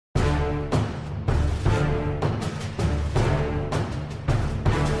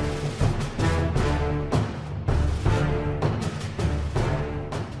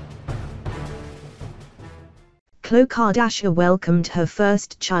Khloe Kardashian welcomed her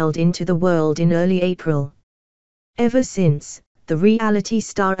first child into the world in early April. Ever since, the reality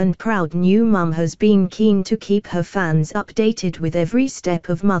star and proud new mum has been keen to keep her fans updated with every step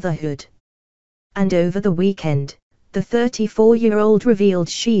of motherhood. And over the weekend, the 34-year-old revealed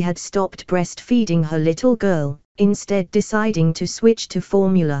she had stopped breastfeeding her little girl, instead deciding to switch to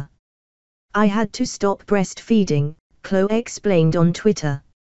formula. "I had to stop breastfeeding," Khloe explained on Twitter.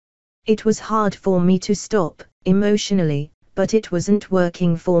 "It was hard for me to stop, emotionally, but it wasn't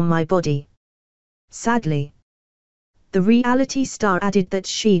working for my body. Sadly." The reality star added that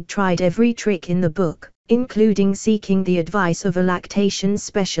she'd tried every trick in the book, including seeking the advice of a lactation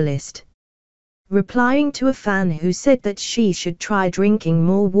specialist. Replying to a fan who said that she should try drinking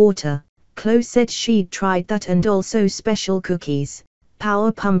more water, Khloe said she'd tried that and also special cookies,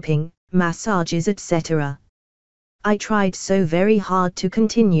 power pumping, massages etc. "I tried so very hard to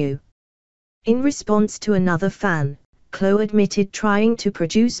continue." In response to another fan, Khloe admitted trying to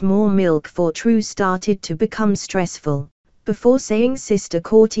produce more milk for True started to become stressful, before saying sister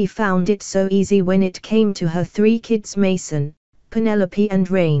Kourtney found it so easy when it came to her 3 kids Mason, Penelope and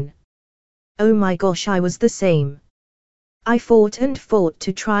Rain. "Oh my gosh, I was the same. I fought and fought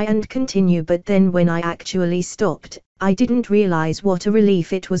to try and continue, but then when I actually stopped, I didn't realize what a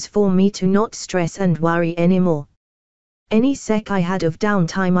relief it was for me to not stress and worry anymore. Any sec I had of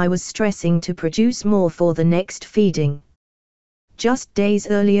downtime I was stressing to produce more for the next feeding." Just days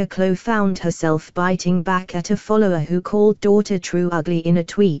earlier, Khloe found herself biting back at a follower who called daughter True ugly in a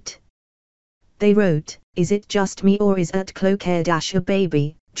tweet. They wrote, "Is it just me or is at Khloe Kardashian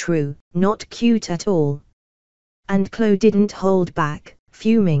baby, True, not cute at all?" And Khloe didn't hold back,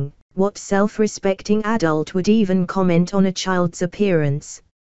 fuming, "What self-respecting adult would even comment on a child's appearance?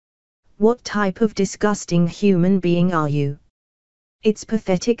 What type of disgusting human being are you? It's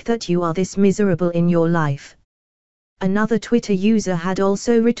pathetic that you are this miserable in your life." Another Twitter user had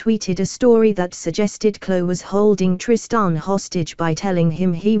also retweeted a story that suggested Khloe was holding Tristan hostage by telling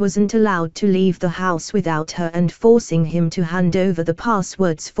him he wasn't allowed to leave the house without her and forcing him to hand over the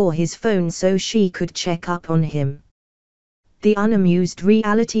passwords for his phone so she could check up on him. The unamused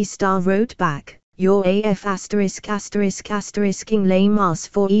reality star wrote back, "You're AF *******ing lame ass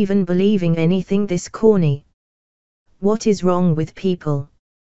for even believing anything this corny. What is wrong with people?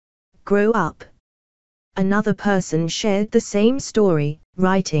 Grow up." Another person shared the same story,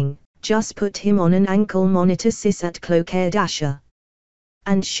 writing, "Just put him on an ankle monitor sis at Khloe Kardashian."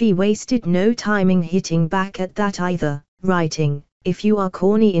 And she wasted no timing hitting back at that either, writing, "If you are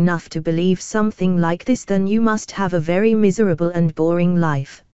corny enough to believe something like this, then you must have a very miserable and boring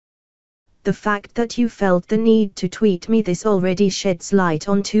life. The fact that you felt the need to tweet me this already sheds light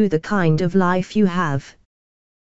onto the kind of life you have."